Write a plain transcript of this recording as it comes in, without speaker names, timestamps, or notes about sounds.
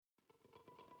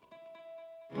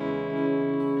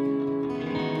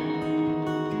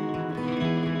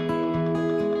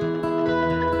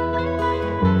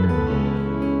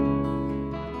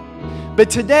But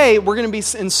today, we're going to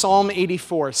be in Psalm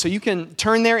 84. So you can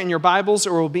turn there in your Bibles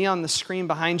or it will be on the screen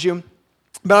behind you.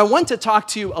 But I want to talk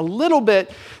to you a little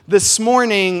bit this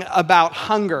morning about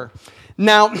hunger.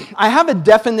 Now, I have a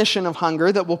definition of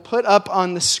hunger that we'll put up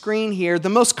on the screen here. The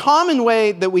most common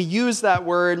way that we use that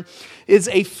word is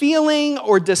a feeling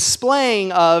or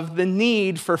displaying of the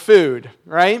need for food,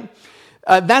 right?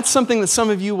 That's something that some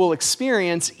of you will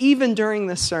experience even during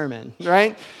this sermon,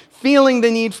 right? Feeling the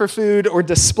need for food or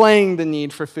displaying the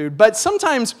need for food. But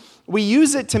sometimes we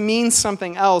use it to mean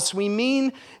something else. We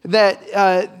mean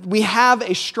that we have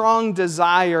a strong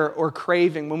desire or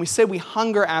craving. When we say we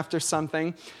hunger after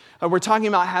something, we're talking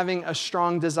about having a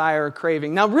strong desire or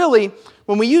craving. Now, really,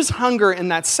 when we use hunger in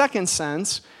that second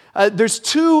sense, there's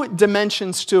two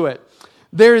dimensions to it.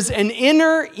 There's an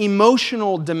inner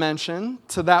emotional dimension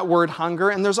to that word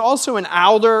hunger, and there's also an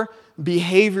outer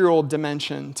behavioral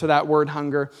dimension to that word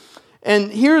hunger.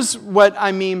 And here's what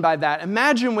I mean by that.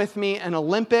 Imagine with me an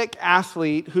Olympic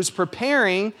athlete who's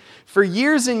preparing for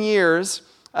years and years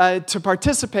to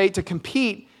participate, to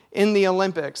compete in the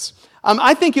Olympics.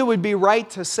 I think it would be right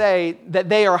to say that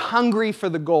they are hungry for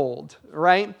the gold,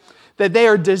 right? That they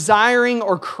are desiring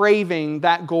or craving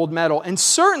that gold medal. And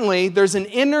certainly there's an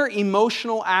inner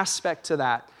emotional aspect to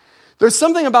that. There's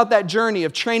something about that journey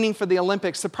of training for the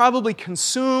Olympics that probably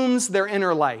consumes their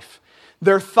inner life,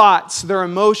 their thoughts, their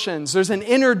emotions. There's an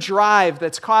inner drive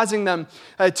that's causing them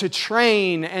to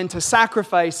train and to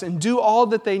sacrifice and do all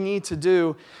that they need to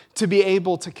do to be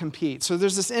able to compete. So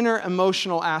there's this inner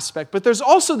emotional aspect. But there's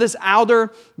also this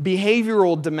outer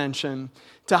behavioral dimension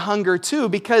to hunger too,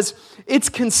 because it's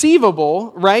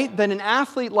conceivable, right, that an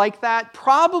athlete like that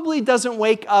probably doesn't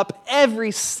wake up every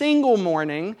single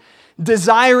morning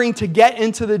desiring to get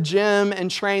into the gym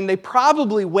and train. They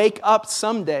probably wake up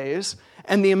some days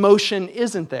and the emotion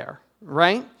isn't there,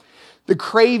 right? The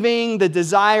craving, the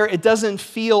desire, it doesn't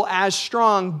feel as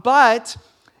strong. But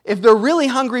if they're really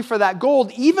hungry for that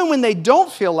gold, even when they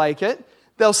don't feel like it,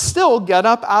 they'll still get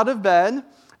up out of bed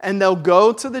and they'll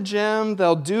go to the gym.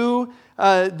 They'll do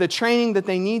the training that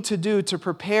they need to do to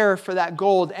prepare for that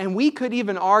gold. And we could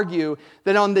even argue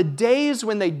that on the days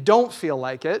when they don't feel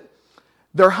like it,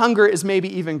 their hunger is maybe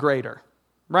even greater,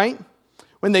 right?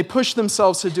 When they push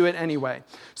themselves to do it anyway.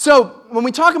 So when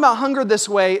we talk about hunger this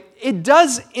way, it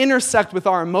does intersect with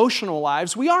our emotional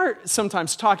lives. We are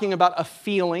sometimes talking about a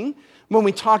feeling when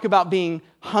we talk about being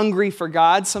hungry for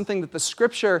God, something that the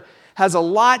Scripture has a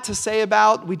lot to say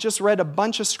about. We just read a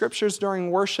bunch of scriptures during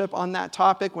worship on that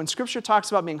topic. When Scripture talks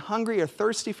about being hungry or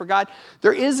thirsty for God,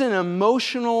 there is an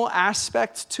emotional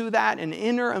aspect to that, an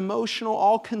inner emotional,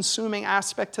 all-consuming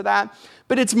aspect to that.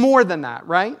 But it's more than that,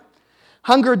 right?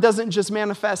 Hunger doesn't just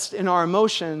manifest in our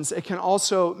emotions. It can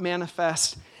also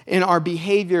manifest in our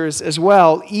behaviors as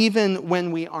well, even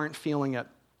when we aren't feeling it.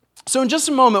 So in just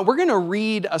a moment, we're going to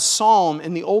read a psalm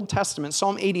in the Old Testament,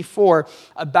 Psalm 84,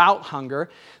 about hunger.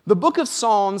 The book of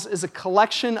Psalms is a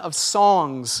collection of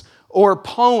songs or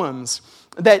poems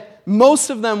that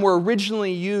most of them were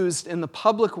originally used in the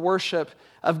public worship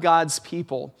of God's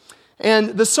people. And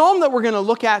the psalm that we're going to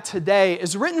look at today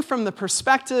is written from the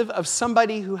perspective of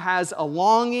somebody who has a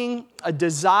longing, a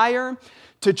desire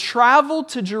to travel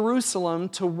to Jerusalem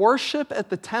to worship at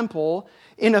the temple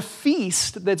in a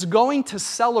feast that's going to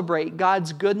celebrate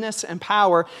God's goodness and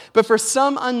power. But for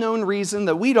some unknown reason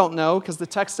that we don't know, because the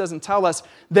text doesn't tell us,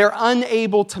 they're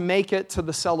unable to make it to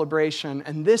the celebration.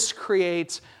 And this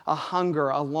creates a hunger,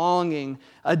 a longing,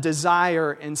 a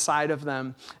desire inside of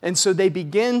them. And so they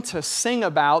begin to sing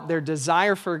about their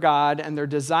desire for God and their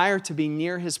desire to be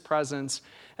near His presence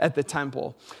at the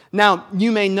temple. Now,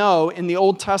 you may know in the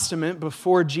Old Testament,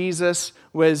 before Jesus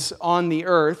was on the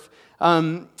earth,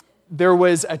 there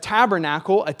was a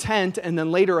tabernacle, a tent, and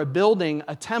then later a building,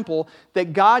 a temple,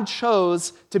 that God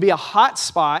chose to be a hot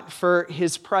spot for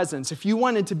His presence. If you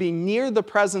wanted to be near the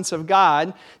presence of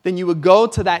God, then you would go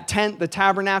to that tent, the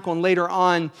tabernacle, and later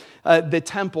on the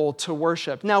temple to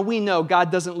worship. Now we know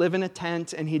God doesn't live in a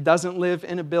tent and He doesn't live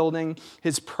in a building.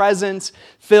 His presence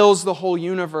fills the whole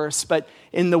universe, but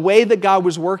in the way that God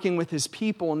was working with His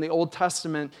people in the Old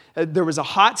Testament, there was a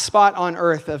hot spot on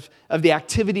earth of the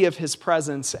activity of His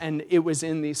presence, and it was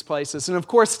in these places. And of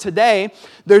course, today,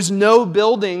 there's no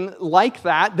building like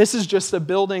that. This is just a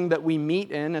building that we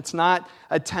meet in. It's not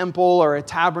a temple or a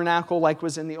tabernacle like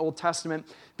was in the Old Testament,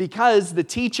 because the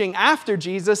teaching after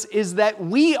Jesus is that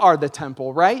we are the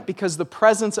temple, right? Because the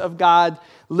presence of God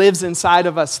lives inside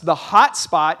of us. The hot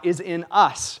spot is in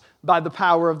us. by the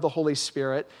power of the Holy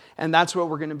Spirit. And that's what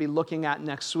we're going to be looking at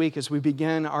next week as we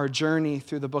begin our journey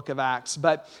through the book of Acts.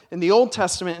 But in the Old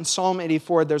Testament, in Psalm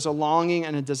 84, there's a longing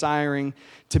and a desiring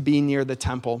to be near the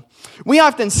temple. We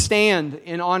often stand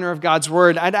in honor of God's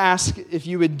word. I'd ask if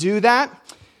you would do that.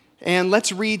 And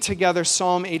let's read together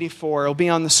Psalm 84. It'll be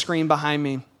on the screen behind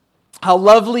me. How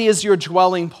lovely is your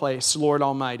dwelling place, Lord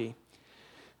Almighty.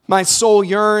 My soul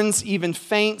yearns, even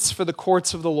faints, for the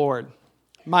courts of the Lord.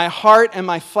 My heart and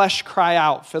my flesh cry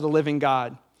out for the living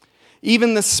God.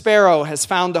 Even the sparrow has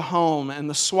found a home, and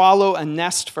the swallow a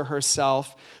nest for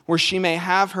herself, where she may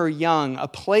have her young, a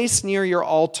place near your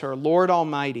altar, Lord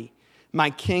Almighty, my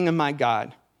King and my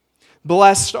God.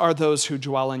 Blessed are those who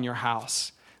dwell in your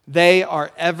house. They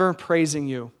are ever praising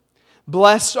you.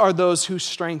 Blessed are those whose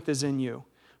strength is in you,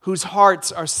 whose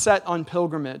hearts are set on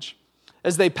pilgrimage.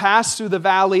 As they pass through the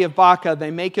valley of Baca, they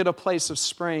make it a place of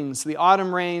springs. The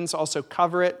autumn rains also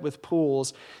cover it with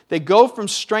pools. They go from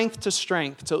strength to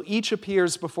strength till each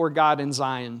appears before God in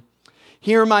Zion.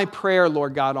 Hear my prayer,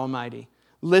 Lord God Almighty.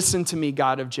 Listen to me,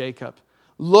 God of Jacob.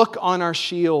 Look on our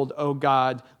shield, O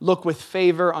God. Look with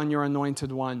favor on your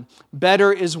anointed one.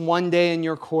 Better is one day in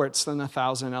your courts than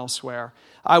 1,000 elsewhere.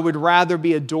 I would rather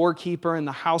be a doorkeeper in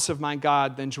the house of my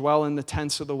God than dwell in the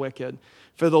tents of the wicked.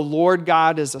 For the Lord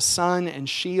God is a sun and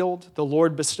shield. The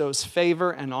Lord bestows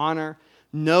favor and honor.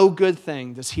 No good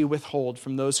thing does he withhold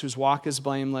from those whose walk is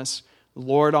blameless.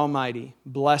 Lord Almighty,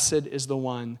 blessed is the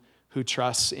one who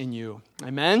trusts in you.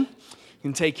 Amen? You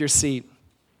can take your seat.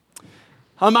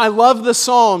 I love the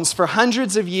Psalms. For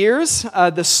hundreds of years,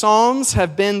 the Psalms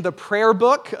have been the prayer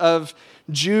book of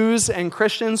Jews and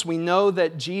Christians. We know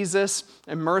that Jesus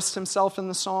immersed himself in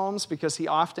the Psalms because he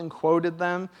often quoted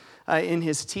them in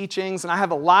his teachings. And I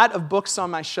have a lot of books on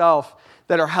my shelf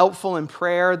that are helpful in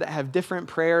prayer, that have different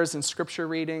prayers and scripture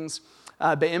readings.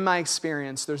 But in my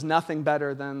experience, there's nothing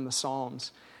better than the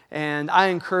Psalms. And I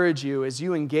encourage you, as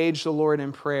you engage the Lord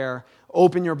in prayer,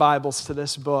 open your Bibles to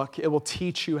this book. It will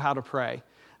teach you how to pray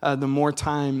the more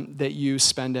time that you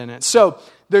spend in it. So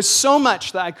there's so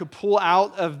much that I could pull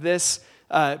out of this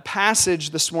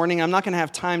passage this morning. I'm not going to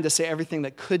have time to say everything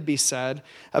that could be said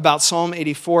about Psalm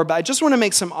 84, but I just want to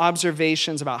make some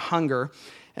observations about hunger,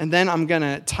 and then I'm going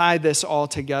to tie this all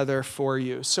together for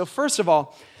you. So first of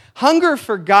all, hunger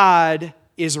for God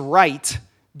is right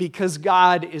because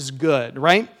God is good,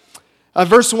 right?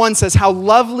 Verse 1 says, how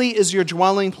lovely is your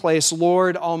dwelling place,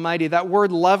 Lord Almighty. That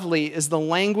word lovely is the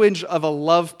language of a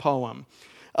love poem,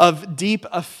 of deep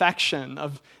affection,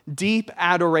 of deep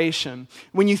adoration.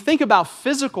 When you think about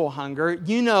physical hunger,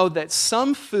 you know that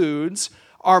some foods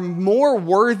are more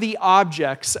worthy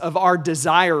objects of our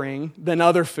desiring than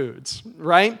other foods,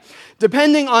 right?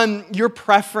 Depending on your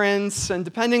preference and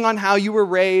depending on how you were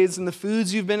raised and the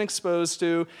foods you've been exposed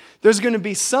to, there's going to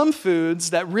be some foods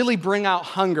that really bring out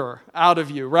hunger out of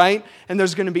you, right? And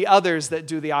there's going to be others that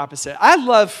do the opposite. I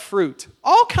love fruit,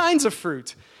 all kinds of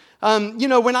fruit.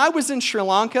 When I was in Sri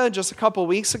Lanka just a couple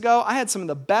weeks ago, I had some of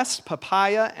the best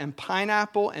papaya and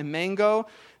pineapple and mango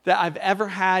that I've ever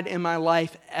had in my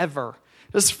life ever.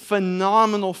 Just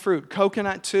phenomenal fruit.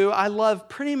 Coconut too. I love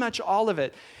pretty much all of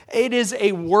it. It is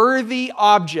a worthy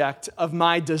object of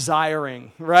my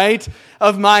desiring, right?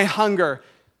 Of my hunger.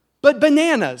 But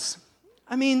bananas,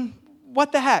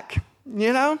 what the heck,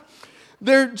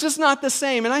 They're just not the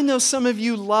same. And I know some of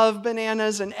you love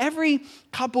bananas, and every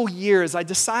couple years I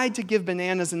decide to give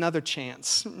bananas another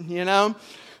chance,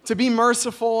 to be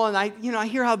merciful. And I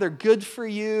hear how they're good for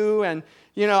you, and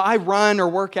I run or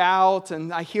work out,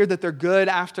 and I hear that they're good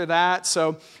after that.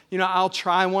 So, I'll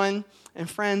try one. And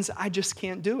friends, I just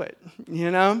can't do it,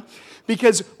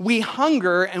 Because we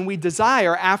hunger and we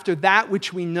desire after that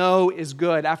which we know is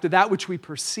good, after that which we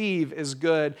perceive is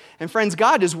good. And friends,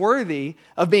 God is worthy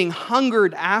of being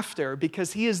hungered after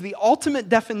because he is the ultimate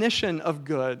definition of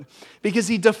good, because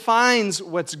he defines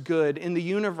what's good in the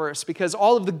universe, because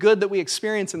all of the good that we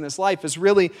experience in this life is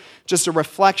really just a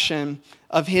reflection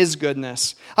of his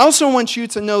goodness. I also want you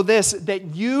to know this,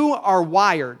 that you are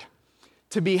wired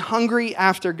to be hungry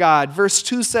after God. Verse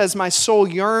 2 says, my soul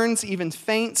yearns, even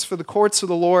faints for the courts of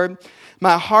the Lord.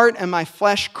 My heart and my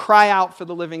flesh cry out for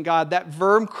the living God. That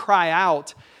verb cry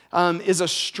out is a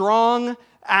strong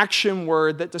action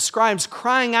word that describes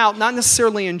crying out, not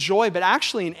necessarily in joy, but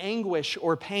actually in anguish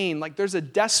or pain. Like there's a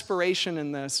desperation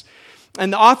in this.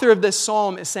 And the author of this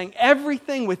psalm is saying,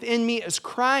 everything within me is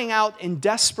crying out in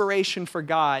desperation for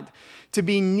God, to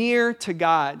be near to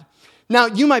God. Now,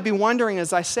 you might be wondering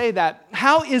as I say that,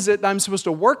 how is it that I'm supposed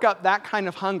to work up that kind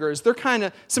of hunger? Is there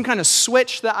some kind of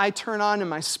switch that I turn on in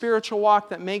my spiritual walk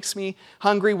that makes me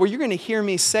hungry? Well, you're going to hear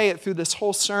me say it through this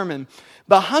whole sermon.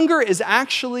 But hunger is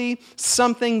actually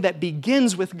something that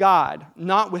begins with God,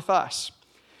 not with us.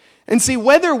 And see,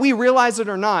 whether we realize it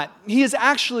or not, He has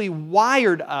actually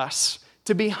wired us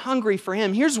to be hungry for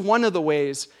Him. Here's one of the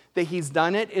ways that He's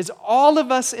done it, is all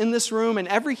of us in this room and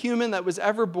every human that was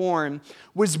ever born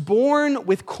was born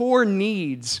with core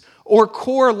needs or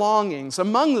core longings.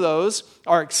 Among those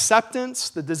are acceptance,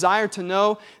 the desire to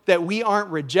know that we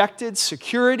aren't rejected,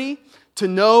 security, to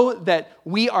know that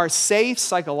we are safe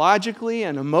psychologically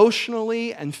and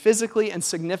emotionally and physically, and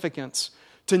significance,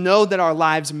 to know that our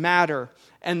lives matter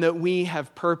and that we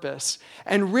have purpose.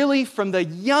 And really, from the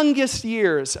youngest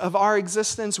years of our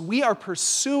existence, we are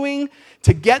pursuing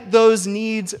to get those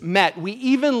needs met. We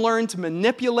even learn to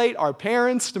manipulate our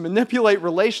parents, to manipulate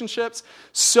relationships,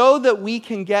 so that we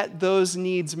can get those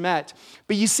needs met.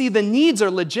 But you see, the needs are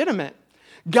legitimate.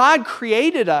 God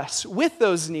created us with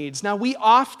those needs. Now, we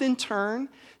often turn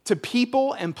to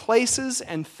people and places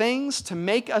and things to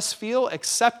make us feel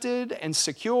accepted and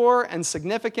secure and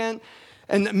significant.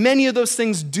 And many of those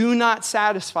things do not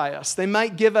satisfy us. They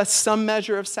might give us some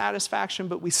measure of satisfaction,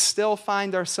 but we still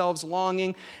find ourselves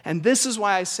longing. And this is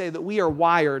why I say that we are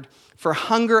wired for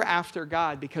hunger after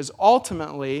God, because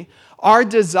ultimately our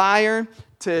desire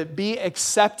to be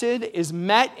accepted is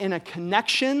met in a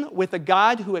connection with a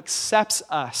God who accepts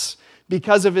us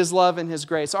because of His love and His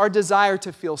grace. Our desire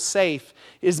to feel safe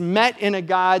is met in a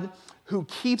God who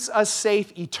keeps us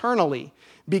safe eternally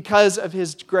because of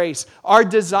His grace. Our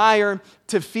desire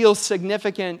to feel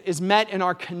significant is met in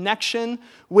our connection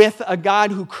with a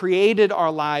God who created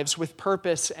our lives with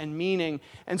purpose and meaning.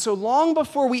 And so long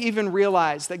before we even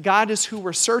realize that God is who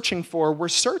we're searching for, we're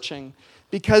searching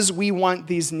because we want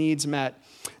these needs met.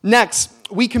 Next,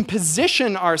 we can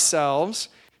position ourselves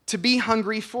to be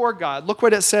hungry for God. Look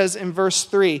what it says in verse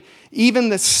 3. Even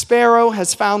the sparrow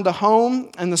has found a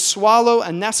home, and the swallow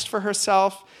a nest for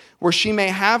herself, where she may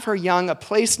have her young, a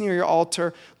place near your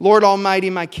altar. Lord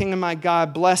Almighty, my King and my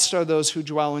God, blessed are those who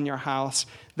dwell in your house.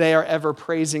 They are ever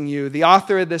praising you. The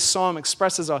author of this psalm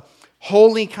expresses a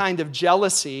holy kind of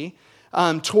jealousy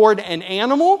toward an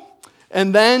animal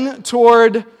and then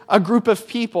toward a group of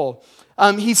people.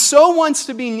 He so wants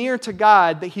to be near to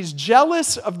God that he's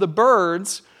jealous of the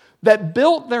birds that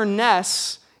built their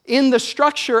nests in the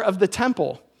structure of the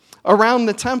temple, around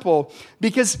the temple,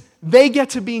 because they get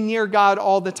to be near God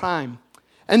all the time.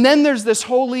 And then there's this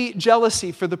holy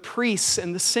jealousy for the priests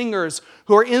and the singers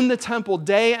who are in the temple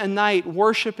day and night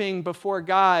worshiping before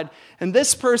God. And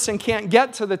this person can't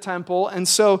get to the temple, and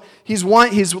so he's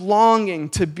longing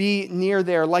to be near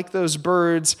there like those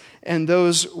birds and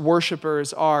those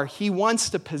worshipers are. He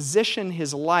wants to position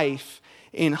his life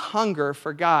in hunger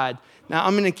for God. Now,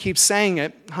 I'm going to keep saying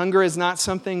it. Hunger is not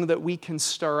something that we can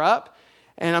stir up.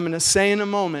 And I'm going to say in a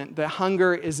moment that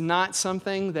hunger is not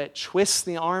something that twists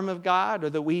the arm of God or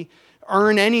that we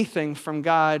earn anything from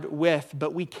God with,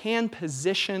 but we can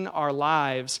position our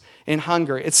lives in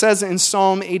hunger. It says in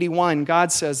Psalm 81,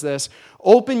 God says this,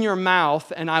 "Open your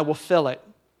mouth and I will fill it."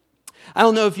 I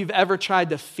don't know if you've ever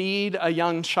tried to feed a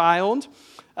young child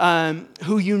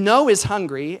who you know is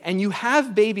hungry, and you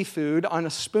have baby food on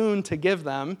a spoon to give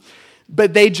them,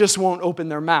 but they just won't open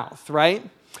their mouth, right?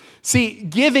 See,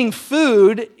 giving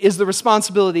food is the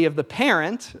responsibility of the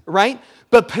parent, right?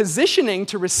 But positioning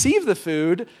to receive the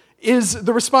food is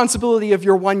the responsibility of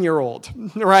your 1-year-old,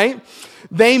 right?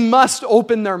 They must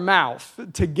open their mouth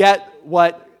to get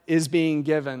what is being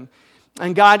given.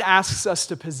 And God asks us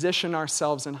to position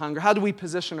ourselves in hunger. How do we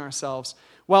position ourselves?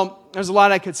 Well, there's a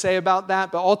lot I could say about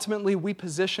that, but ultimately we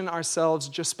position ourselves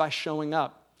just by showing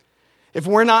up. If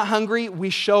we're not hungry, we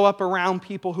show up around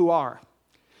people who are.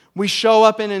 We show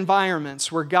up in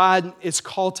environments where God is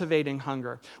cultivating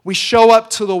hunger. We show up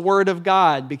to the Word of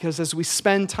God because as we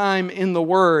spend time in the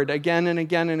Word again and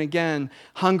again and again,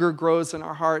 hunger grows in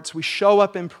our hearts. We show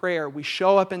up in prayer. We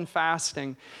show up in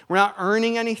fasting. We're not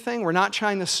earning anything. We're not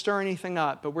trying to stir anything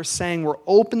up, but we're saying we're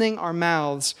opening our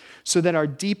mouths so that our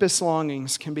deepest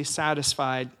longings can be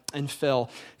satisfied and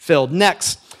filled.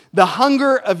 Next, the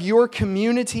hunger of your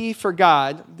community for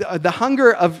God, the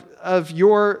hunger of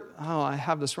your, I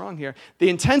have this wrong here. The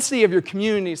intensity of your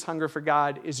community's hunger for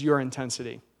God is your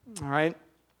intensity, all right?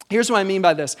 Here's what I mean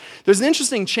by this. There's an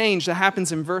interesting change that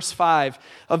happens in verse 5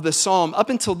 of the psalm. Up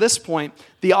until this point,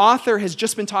 the author has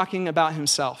just been talking about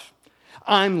himself.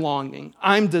 I'm longing,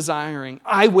 I'm desiring,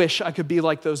 I wish I could be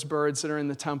like those birds that are in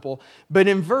the temple. But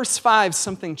in verse 5,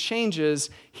 something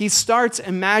changes. He starts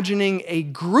imagining a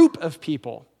group of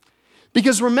people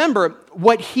Because remember,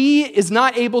 what he is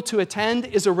not able to attend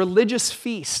is a religious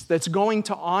feast that's going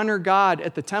to honor God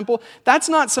at the temple. That's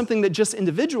not something that just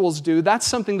individuals do. That's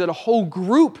something that a whole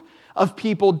group of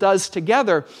people does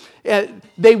together.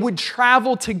 They would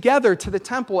travel together to the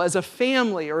temple as a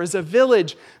family or as a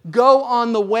village, go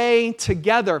on the way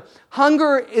together.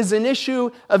 Hunger is an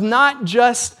issue of not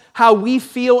just how we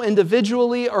feel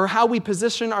individually or how we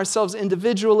position ourselves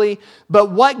individually, but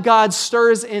what God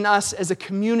stirs in us as a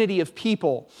community of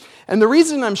people. And the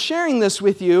reason I'm sharing this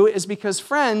with you is because,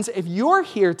 friends, if you're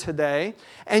here today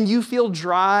and you feel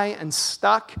dry and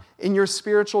stuck in your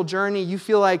spiritual journey, you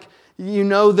feel like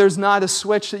there's not a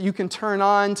switch that you can turn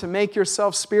on to make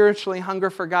yourself spiritually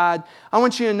hunger for God, I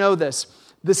want you to know this.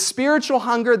 The spiritual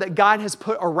hunger that God has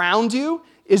put around you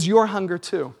is your hunger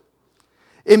too.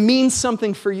 It means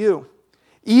something for you.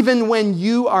 Even when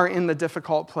you are in the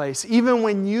difficult place, even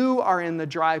when you are in the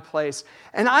dry place.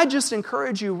 And I just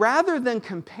encourage you, rather than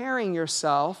comparing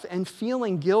yourself and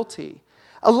feeling guilty,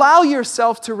 allow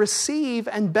yourself to receive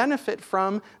and benefit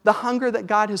from the hunger that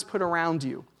God has put around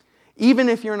you, even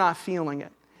if you're not feeling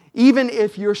it, even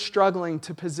if you're struggling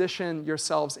to position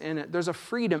yourselves in it. There's a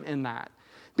freedom in that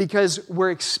because we're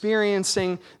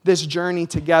experiencing this journey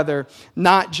together,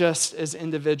 not just as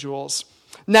individuals.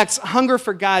 Next, hunger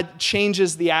for God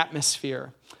changes the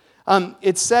atmosphere.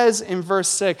 It says in verse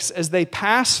 6, as they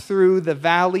pass through the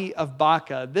valley of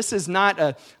Baca. This is not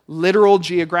a literal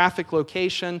geographic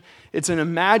location. It's an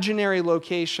imaginary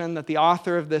location that the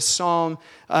author of this psalm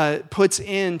puts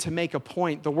in to make a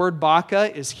point. The word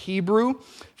Baca is Hebrew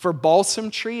for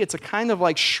balsam tree. It's a kind of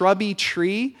like shrubby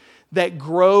tree that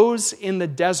grows in the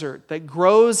desert, that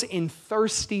grows in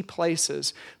thirsty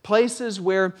places, places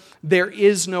where there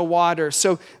is no water.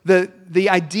 So the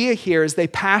idea here is they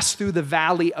pass through the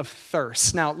valley of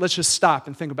thirst. Now, let's just stop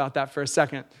and think about that for a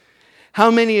second.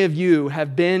 How many of you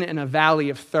have been in a valley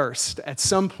of thirst at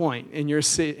some point in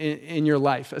your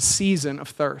life, a season of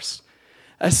thirst,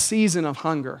 a season of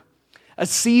hunger, a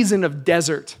season of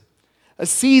desert, a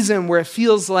season where it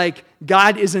feels like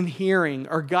God isn't hearing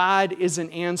or God isn't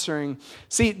answering?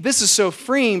 See, this is so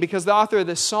freeing because the author of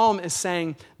this psalm is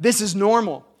saying this is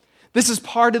normal. This is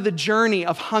part of the journey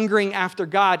of hungering after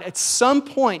God. At some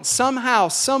point, somehow,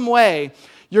 some way,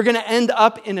 you're going to end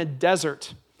up in a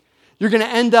desert. You're going to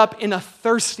end up in a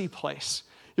thirsty place.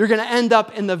 You're going to end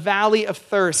up in the valley of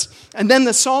thirst. And then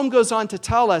the psalm goes on to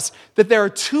tell us that there are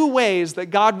two ways that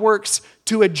God works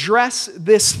to address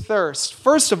this thirst.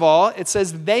 First of all, it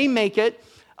says they make it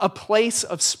a place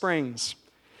of springs.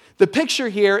 The picture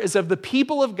here is of the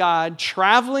people of God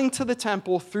traveling to the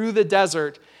temple through the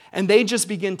desert, and they just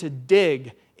begin to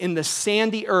dig in the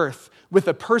sandy earth with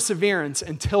a perseverance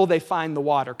until they find the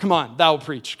water. Come on, thou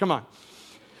preach, come on.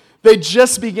 They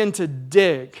just begin to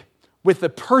dig with the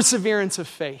perseverance of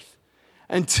faith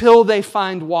until they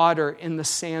find water in the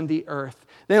sandy earth.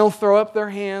 They don't throw up their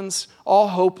hands all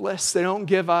hopeless. They don't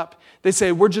give up. They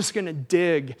say, we're just going to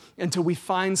dig until we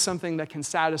find something that can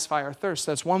satisfy our thirst.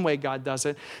 That's one way God does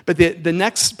it. But the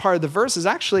next part of the verse is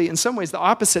actually, in some ways, the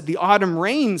opposite. The autumn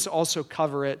rains also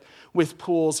cover it with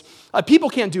pools. People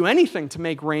can't do anything to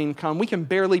make rain come. We can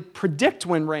barely predict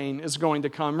when rain is going to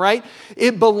come, right?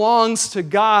 It belongs to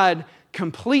God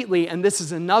completely, and this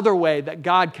is another way that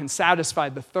God can satisfy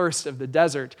the thirst of the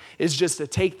desert, is just to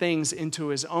take things into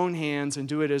his own hands and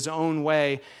do it his own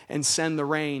way and send the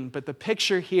rain. But the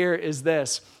picture here is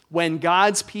this: when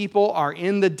God's people are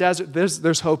in the desert,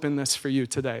 there's hope in this for you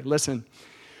today. Listen,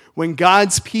 when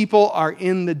God's people are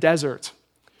in the desert,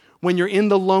 when you're in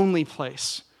the lonely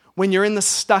place, when you're in the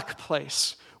stuck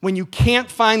place, when you can't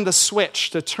find the switch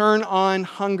to turn on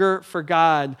hunger for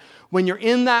God, when you're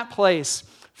in that place,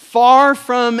 far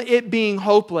from it being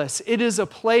hopeless, it is a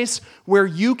place where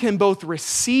you can both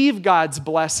receive God's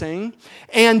blessing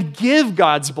and give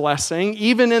God's blessing.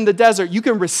 Even in the desert, you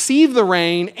can receive the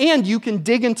rain and you can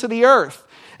dig into the earth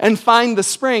and find the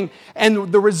spring.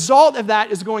 And the result of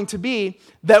that is going to be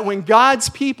that when God's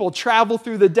people travel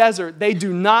through the desert, they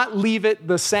do not leave it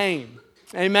the same.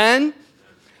 Amen?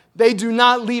 They do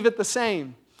not leave it the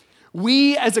same.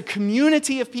 We as a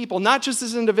community of people, not just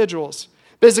as individuals,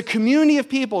 but as a community of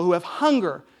people who have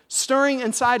hunger stirring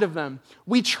inside of them,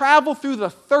 we travel through the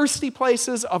thirsty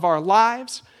places of our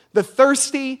lives, the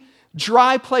thirsty,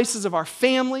 dry places of our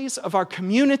families, of our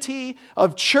community,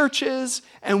 of churches,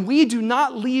 and we do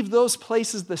not leave those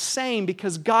places the same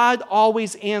because God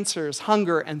always answers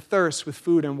hunger and thirst with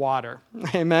food and water.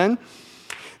 Amen?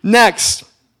 Next,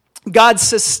 God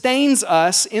sustains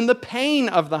us in the pain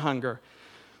of the hunger.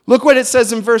 Look what it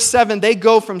says in verse 7. They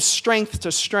go from strength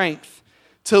to strength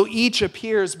till each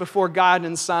appears before God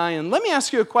in Zion. Let me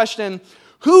ask you a question.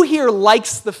 Who here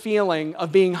likes the feeling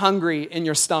of being hungry in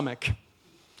your stomach?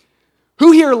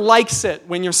 Who here likes it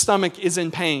when your stomach is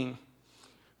in pain?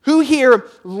 Who here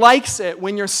likes it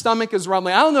when your stomach is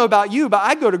rumbling? I don't know about you, but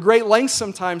I go to great lengths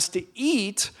sometimes to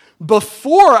eat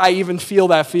before I even feel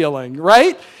that feeling,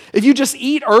 right? If you just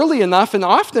eat early enough and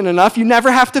often enough, you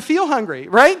never have to feel hungry,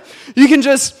 right? You can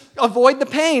just avoid the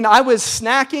pain. I was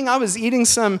snacking. I was eating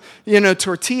some,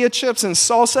 tortilla chips and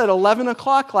salsa at 11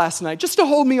 o'clock last night just to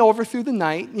hold me over through the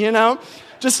night,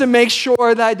 just to make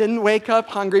sure that I didn't wake up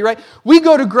hungry, right? We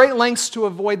go to great lengths to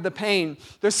avoid the pain.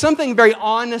 There's something very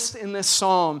honest in this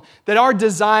psalm that our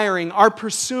desiring, our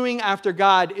pursuing after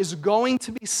God is going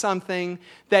to be something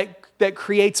that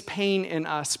creates pain in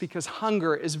us, because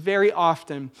hunger is very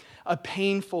often a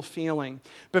painful feeling.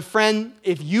 But friend,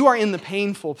 if you are in the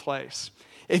painful place,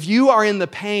 if you are in the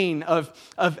pain of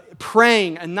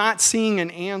praying and not seeing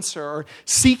an answer, or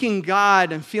seeking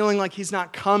God and feeling like He's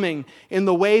not coming in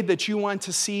the way that you want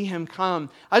to see Him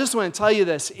come, I just want to tell you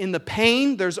this. In the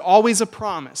pain, there's always a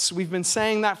promise. We've been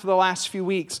saying that for the last few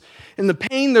weeks. In the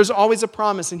pain, there's always a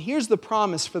promise. And here's the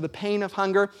promise for the pain of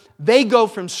hunger. They go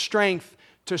from strength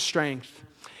to strength.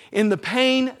 In the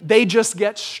pain, they just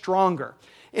get stronger.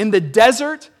 In the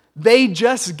desert, they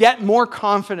just get more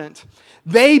confident.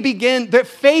 Their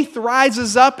faith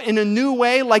rises up in a new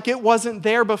way like it wasn't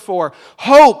there before.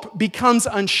 Hope becomes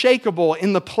unshakable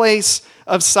in the place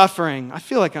of suffering. I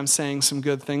feel like I'm saying some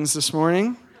good things this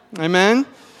morning. Amen?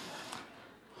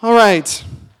 All right.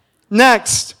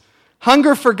 Next,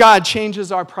 hunger for God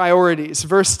changes our priorities.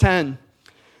 Verse 10.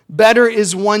 Better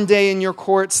is one day in your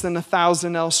courts than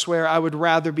 1,000 elsewhere. I would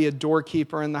rather be a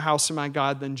doorkeeper in the house of my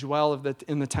God than dwell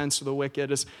in the tents of the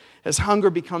wicked. As hunger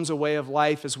becomes a way of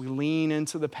life, as we lean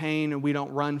into the pain and we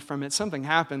don't run from it, something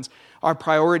happens. Our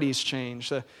priorities change.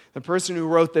 The person who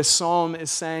wrote this psalm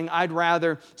is saying, I'd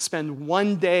rather spend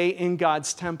one day in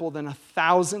God's temple than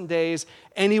 1,000 days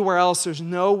anywhere else. There's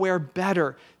nowhere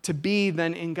better to be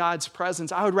than in God's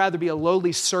presence. I would rather be a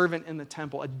lowly servant in the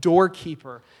temple, a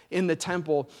doorkeeper in the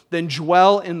temple, than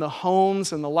dwell in the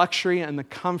homes and the luxury and the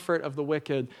comfort of the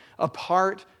wicked,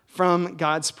 apart from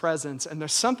God's presence. And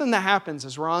there's something that happens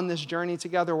as we're on this journey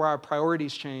together where our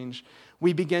priorities change.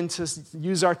 We begin to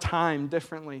use our time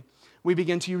differently. We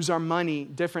begin to use our money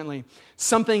differently.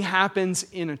 Something happens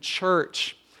in a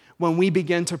church when we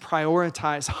begin to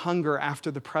prioritize hunger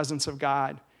after the presence of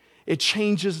God. It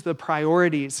changes the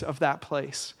priorities of that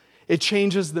place. It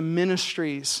changes the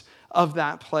ministries of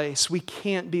that place. We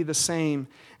can't be the same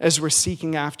as we're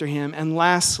seeking after Him. And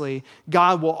lastly,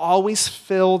 God will always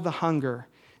fill the hunger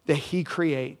that He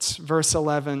creates. Verse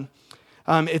 11,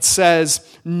 it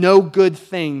says, no good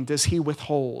thing does He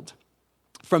withhold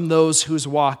from those whose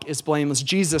walk is blameless.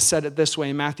 Jesus said it this way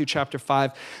in Matthew chapter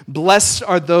 5, blessed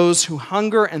are those who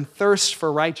hunger and thirst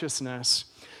for righteousness,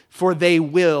 for they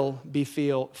will be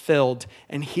filled.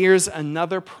 And here's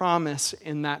another promise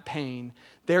in that pain.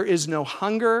 There is no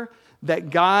hunger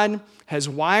that God has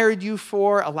wired you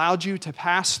for, allowed you to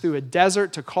pass through a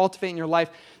desert to cultivate in your life.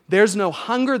 There's no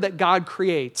hunger that God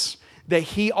creates that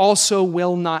He also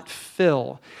will not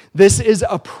fill. This is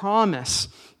a promise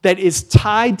that is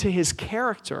tied to His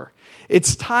character.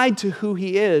 It's tied to who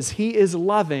He is. He is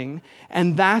loving,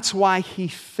 and that's why He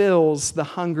fills the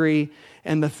hungry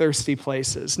and the thirsty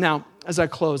places. Now, as I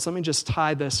close, let me just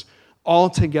tie this all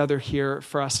together here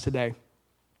for us today.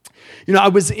 I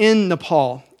was in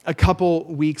Nepal a couple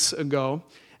weeks ago,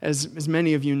 as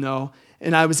many of you know,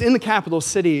 and I was in the capital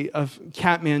city of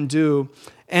Kathmandu,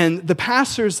 and the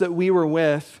pastors that we were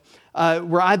with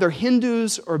were either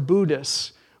Hindus or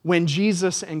Buddhists when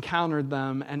Jesus encountered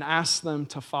them and asked them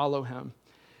to follow Him.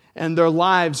 And their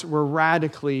lives were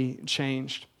radically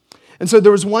changed. And so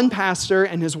there was one pastor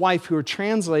and his wife who were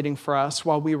translating for us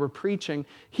while we were preaching.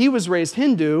 He was raised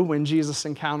Hindu when Jesus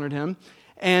encountered him,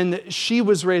 and she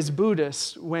was raised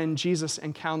Buddhist when Jesus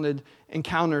encountered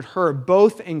her.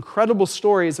 Both incredible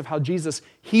stories of how Jesus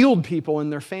healed people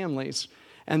in their families.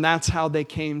 And that's how they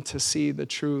came to see the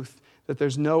truth, that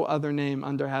there's no other name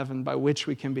under heaven by which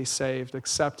we can be saved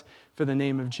except for the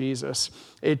name of Jesus.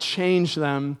 It changed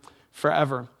them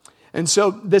forever. And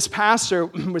so this pastor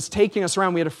was taking us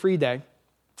around. We had a free day.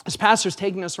 This pastor's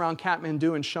taking us around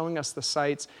Kathmandu and showing us the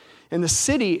sights. And the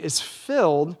city is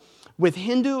filled with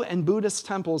Hindu and Buddhist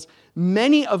temples,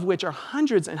 many of which are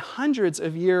hundreds and hundreds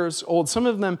of years old. Some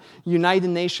of them United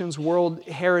Nations World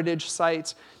Heritage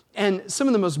Sites, and some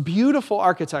of the most beautiful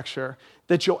architecture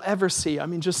that you'll ever see. I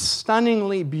mean, just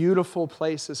stunningly beautiful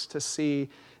places to see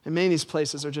And many of these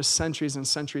places are just centuries and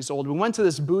centuries old. We went to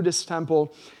this Buddhist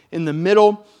temple in the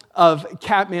middle of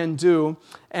Kathmandu,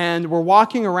 and we're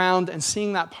walking around and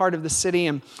seeing that part of the city,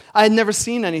 and I had never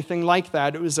seen anything like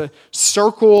that. It was a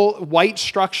circle, white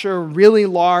structure, really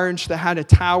large, that had a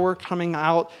tower coming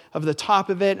out of the top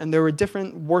of it, and there were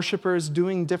different worshipers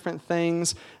doing different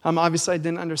things. Obviously, I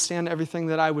didn't understand everything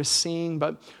that I was seeing,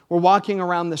 but we're walking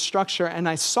around the structure, and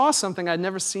I saw something I'd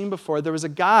never seen before. There was a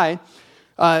guy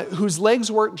whose legs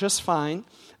worked just fine,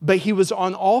 but he was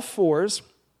on all fours,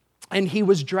 and he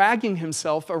was dragging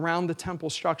himself around the temple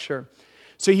structure.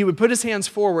 So he would put his hands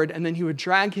forward, and then he would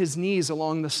drag his knees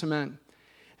along the cement.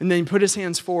 And then he'd put his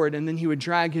hands forward, and then he would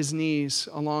drag his knees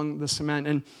along the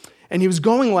cement. And he was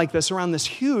going like this around this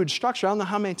huge structure. I don't know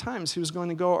how many times he was going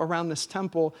to go around this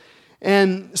temple.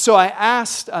 And so I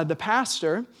asked the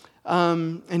pastor,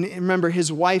 and remember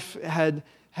his wife had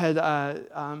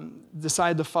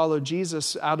decided to follow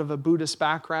Jesus out of a Buddhist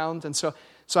background. And so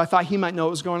I thought he might know what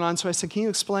was going on. So I said, can you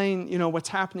explain, what's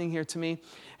happening here to me?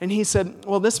 And he said,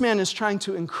 well, this man is trying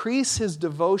to increase his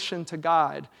devotion to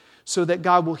God so that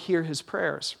God will hear his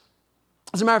prayers.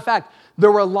 As a matter of fact,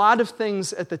 there were a lot of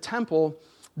things at the temple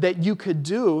that you could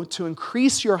do to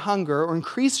increase your hunger or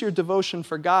increase your devotion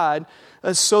for God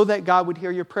so that God would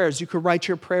hear your prayers. You could write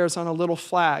your prayers on a little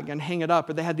flag and hang it up.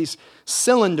 Or they had these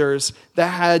cylinders that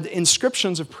had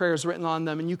inscriptions of prayers written on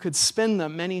them, and you could spin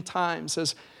them many times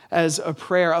as a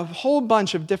prayer, a whole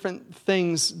bunch of different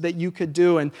things that you could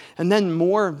do, and then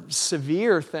more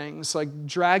severe things like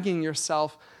dragging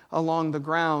yourself along the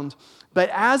ground. But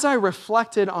as I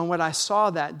reflected on what I saw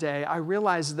that day, I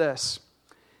realized this.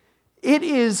 It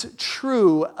is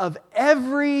true of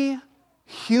every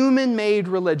human-made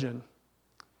religion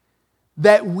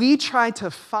that we try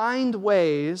to find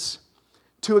ways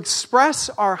to express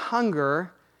our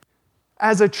hunger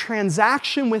as a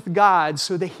transaction with God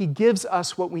so that He gives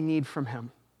us what we need from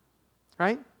Him,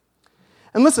 right?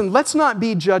 And listen, let's not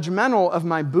be judgmental of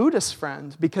my Buddhist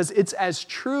friend, because it's as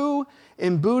true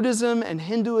in Buddhism and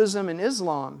Hinduism and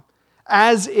Islam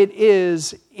as it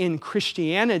is in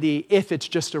Christianity if it's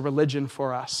just a religion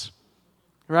for us,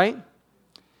 right?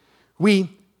 We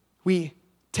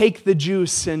take the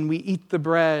juice and we eat the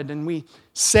bread and we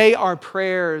say our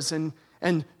prayers and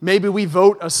maybe we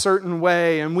vote a certain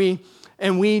way and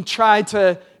we try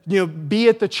to be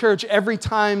at the church every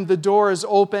time the door is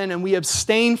open, and we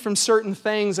abstain from certain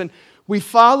things, and we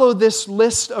follow this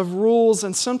list of rules.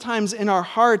 And sometimes in our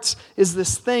hearts is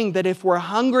this thing that if we're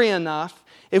hungry enough,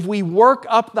 if we work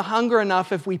up the hunger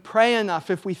enough, if we pray enough,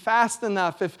 if we fast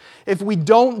enough, if we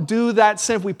don't do that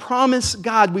sin, if we promise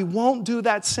God we won't do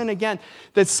that sin again,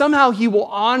 that somehow He will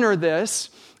honor this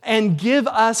and give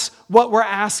us what we're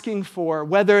asking for,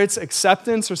 whether it's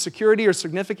acceptance or security or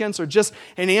significance or just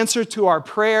an answer to our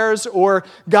prayers or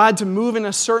God to move in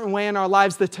a certain way in our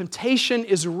lives. The temptation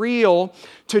is real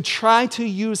to try to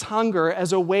use hunger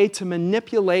as a way to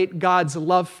manipulate God's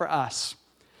love for us.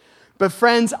 But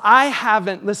friends, I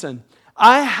haven't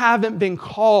been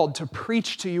called to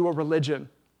preach to you a religion.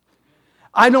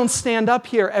 I don't stand up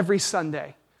here every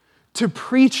Sunday to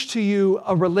preach to you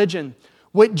a religion.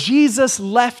 What Jesus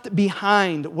left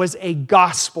behind was a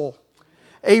gospel,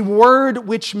 a word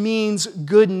which means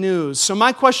good news. So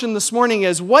my question this morning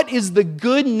is, what is the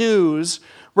good news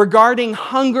regarding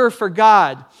hunger for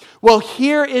God? Well,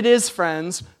 here it is,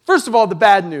 friends. First of all, the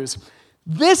bad news.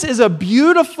 This is a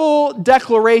beautiful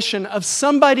declaration of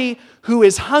somebody who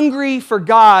is hungry for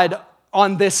God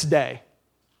on this day.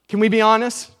 Can we be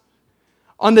honest?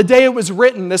 On the day it was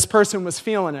written, this person was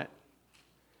feeling it.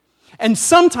 And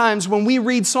sometimes when we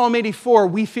read Psalm 84,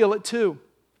 we feel it too.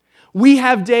 We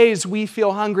have days we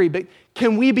feel hungry, but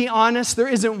can we be honest? There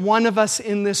isn't one of us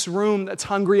in this room that's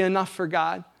hungry enough for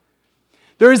God.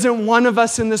 There isn't one of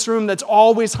us in this room that's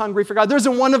always hungry for God. There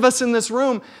isn't one of us in this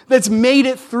room that's made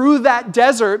it through that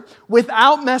desert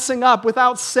without messing up,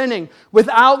 without sinning,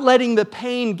 without letting the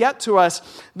pain get to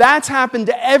us. That's happened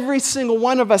to every single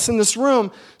one of us in this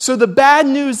room. So the bad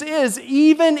news is,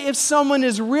 even if someone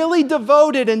is really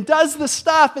devoted and does the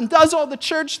stuff and does all the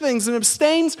church things and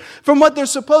abstains from what they're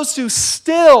supposed to,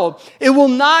 still, it will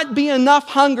not be enough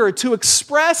hunger to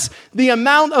express the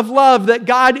amount of love that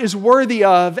God is worthy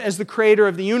of as the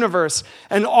creator of the universe.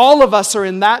 And all of us are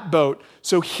in that boat.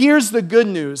 So here's the good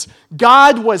news.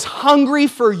 God was hungry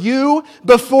for you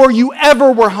before you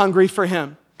ever were hungry for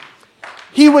Him.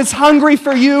 He was hungry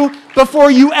for you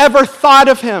before you ever thought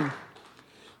of Him.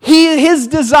 His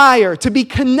desire to be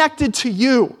connected to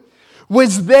you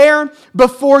was there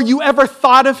before you ever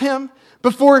thought of Him,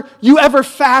 before you ever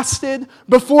fasted,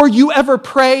 before you ever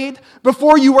prayed,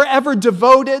 before you were ever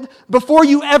devoted, before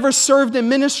you ever served in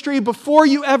ministry, before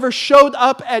you ever showed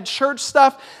up at church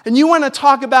stuff. And you want to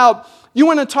talk about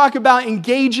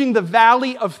engaging the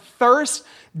valley of thirst.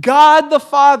 God the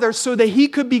Father, so that He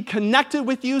could be connected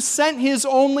with you, sent His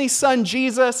only Son,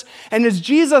 Jesus. And as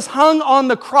Jesus hung on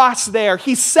the cross there,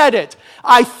 He said it,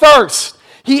 I thirst.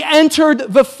 He entered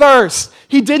the thirst.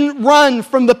 He didn't run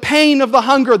from the pain of the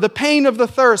hunger, the pain of the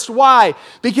thirst. Why?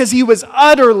 Because He was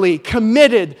utterly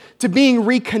committed to being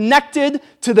reconnected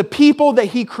to the people that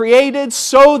He created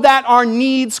so that our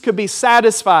needs could be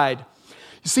satisfied.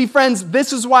 You see, friends,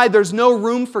 this is why there's no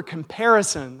room for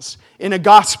comparisons in a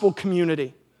gospel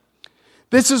community.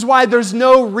 This is why there's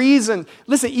no reason.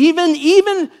 Listen,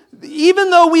 even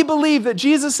though we believe that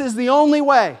Jesus is the only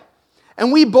way,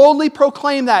 and we boldly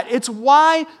proclaim that, it's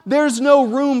why there's no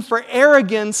room for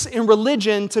arrogance in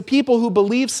religion to people who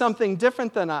believe something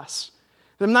different than us.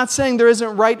 I'm not saying there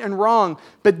isn't right and wrong,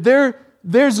 but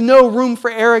there's no room for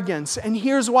arrogance. And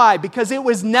here's why. Because it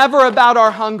was never about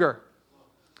our hunger.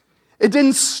 It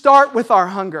didn't start with our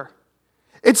hunger.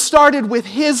 It started with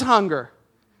His hunger.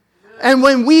 And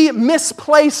when we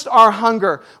misplaced our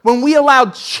hunger, when we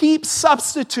allowed cheap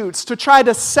substitutes to try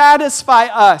to satisfy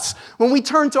us, when we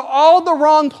turned to all the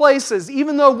wrong places,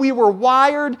 even though we were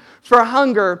wired for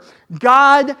hunger,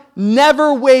 God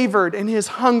never wavered in His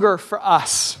hunger for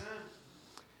us.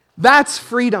 That's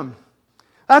freedom.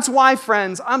 That's why,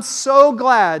 friends, I'm so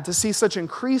glad to see such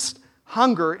increased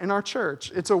hunger in our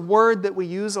church. It's a word that we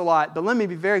use a lot, but let me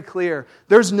be very clear.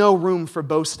 There's no room for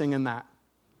boasting in that.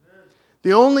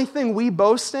 The only thing we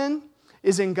boast in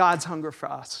is in God's hunger for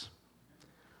us.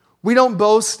 We don't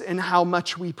boast in how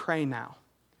much we pray now.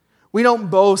 We don't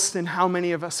boast in how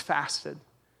many of us fasted.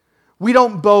 We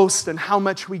don't boast in how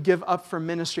much we give up for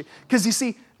ministry. Because you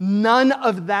see, none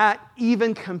of that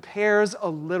even compares a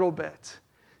little bit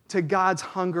to God's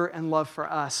hunger and love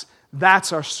for us.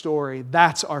 That's our story.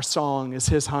 That's our song, is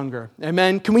His hunger.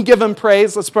 Amen? Can we give Him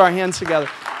praise? Let's put our hands together.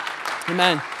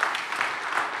 Amen.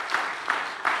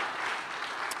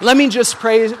 Let me just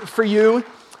pray for you.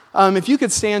 If you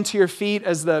could stand to your feet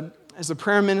as the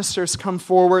prayer ministers come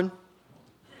forward.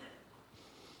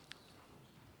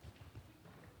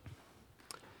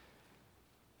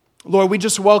 Lord, we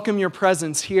just welcome Your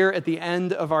presence here at the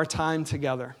end of our time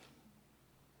together.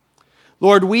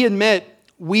 Lord, we admit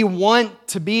we want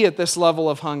to be at this level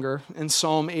of hunger in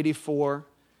Psalm 84,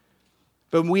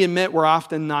 but we admit we're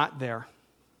often not there.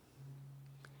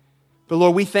 But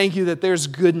Lord, we thank You that there's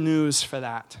good news for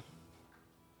that.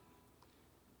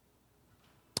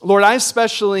 Lord, I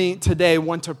especially today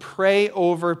want to pray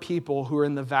over people who are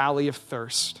in the valley of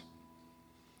thirst,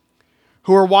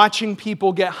 who are watching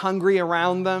people get hungry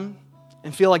around them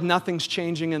and feel like nothing's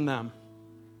changing in them,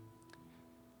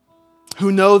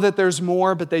 who know that there's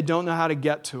more, but they don't know how to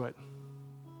get to it,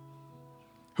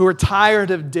 who are tired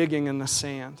of digging in the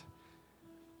sand,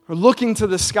 who are looking to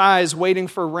the skies waiting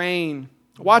for rain,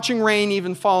 watching rain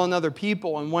even fall on other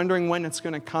people and wondering when it's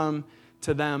going to come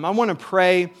to them. I want to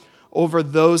pray over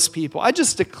those people. I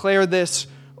just declare this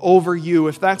over you.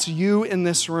 If that's you in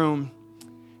this room,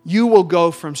 you will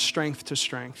go from strength to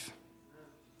strength.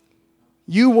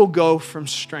 You will go from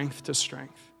strength to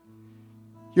strength.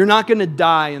 You're not going to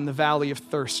die in the valley of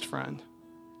thirst, friend.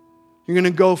 You're going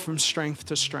to go from strength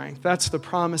to strength. That's the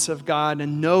promise of God,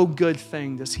 and no good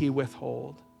thing does He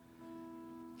withhold.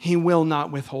 He will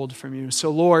not withhold from you. So,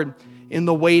 Lord, in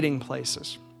the waiting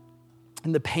places,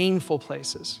 in the painful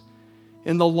places,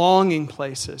 in the longing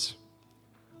places,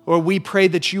 Lord, we pray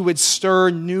that You would stir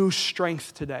new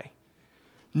strength today,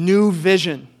 new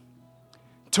vision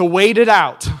to wait it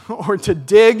out or to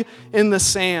dig in the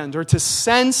sand or to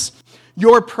sense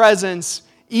Your presence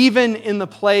even in the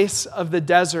place of the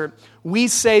desert. We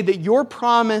say that Your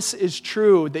promise is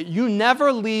true, that You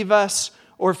never leave us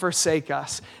or forsake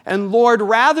us. And Lord,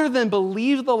 rather than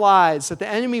believe the lies that the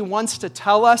enemy wants to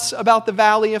tell us about the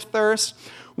valley of thirst,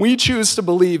 we choose to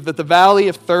believe that the valley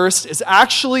of thirst is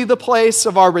actually the place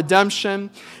of our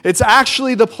redemption. It's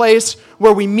actually the place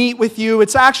where we meet with You.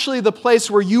 It's actually the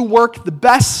place where You work the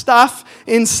best stuff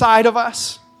inside of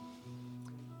us.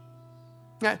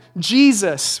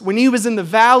 Jesus, when He was in the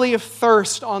valley of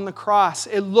thirst on the cross,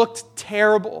 it looked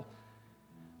terrible,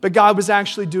 but God was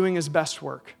actually doing His best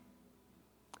work.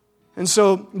 And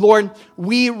so, Lord,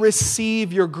 we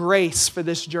receive Your grace for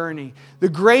this journey. The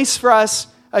grace for us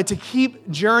to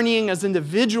keep journeying as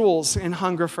individuals in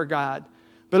hunger for God,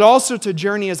 but also to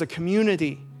journey as a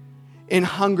community in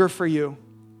hunger for You.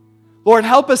 Lord,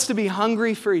 help us to be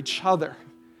hungry for each other.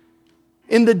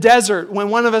 In the desert, when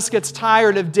one of us gets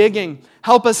tired of digging,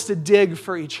 help us to dig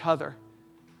for each other.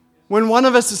 When one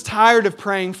of us is tired of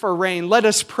praying for rain, let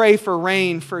us pray for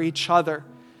rain for each other.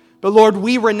 But Lord,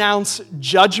 we renounce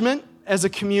judgment as a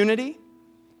community.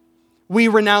 We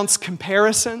renounce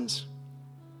comparisons.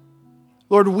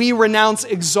 Lord, we renounce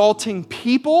exalting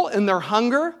people in their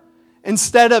hunger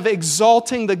instead of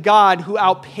exalting the God who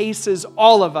outpaces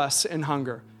all of us in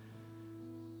hunger.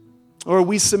 Lord,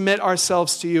 we submit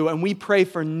ourselves to you and we pray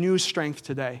for new strength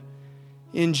today.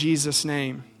 In Jesus'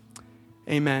 name,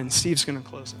 amen. Steve's going to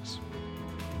close us.